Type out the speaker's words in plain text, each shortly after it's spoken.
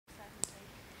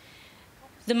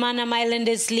The Manam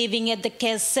Islanders living at the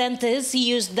care centres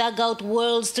use dugout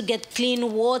wells to get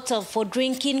clean water for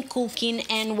drinking, cooking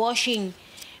and washing.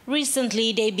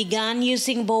 Recently, they began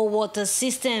using bore water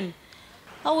system.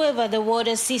 However, the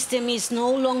water system is no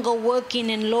longer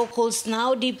working and locals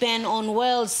now depend on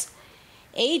wells.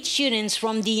 8 students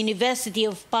from the University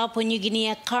of Papua New Guinea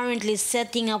are currently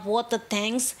setting up water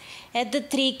tanks at the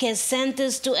 3 care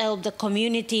centres to help the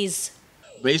communities.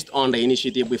 Based on the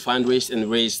initiative, we fundraised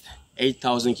and raised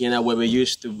 8,000 kina, where we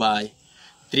used to buy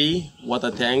 3 water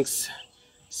tanks,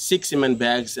 6 cement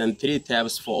bags and 3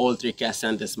 taps for all 3 care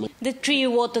centres. The 3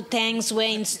 water tanks were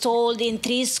installed in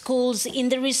 3 schools in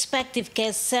the respective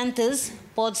care centres,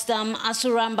 Potsdam,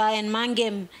 Asuramba and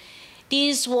Mangem.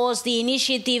 This was the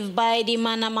initiative by the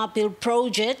Manam Appeal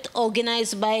Project,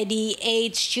 organized by the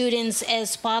 8 students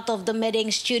as part of the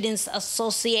Madang Students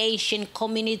Association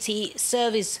Community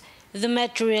Service. The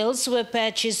materials were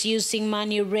purchased using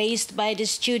money raised by the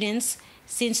students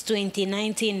since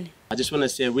 2019. I just want to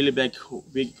say a really big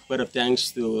word of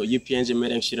thanks to UPNG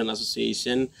Madang Student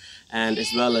Association and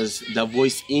as well as The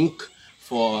Voice Inc.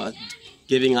 for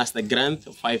giving us the grant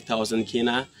of 5,000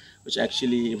 kina, which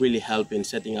actually really helped in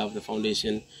setting up the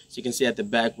foundation. So you can see at the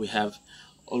back we have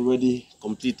already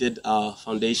completed our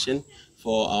foundation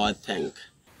for our tank.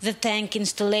 The tank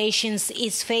installations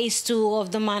is phase 2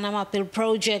 of the Manam Appeal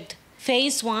Project.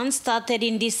 Phase 1 started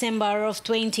in December of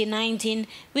 2019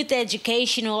 with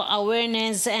educational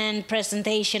awareness and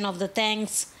presentation of the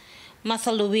tanks.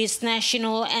 Martha Louise,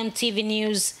 National EMTV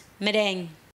News, Madang.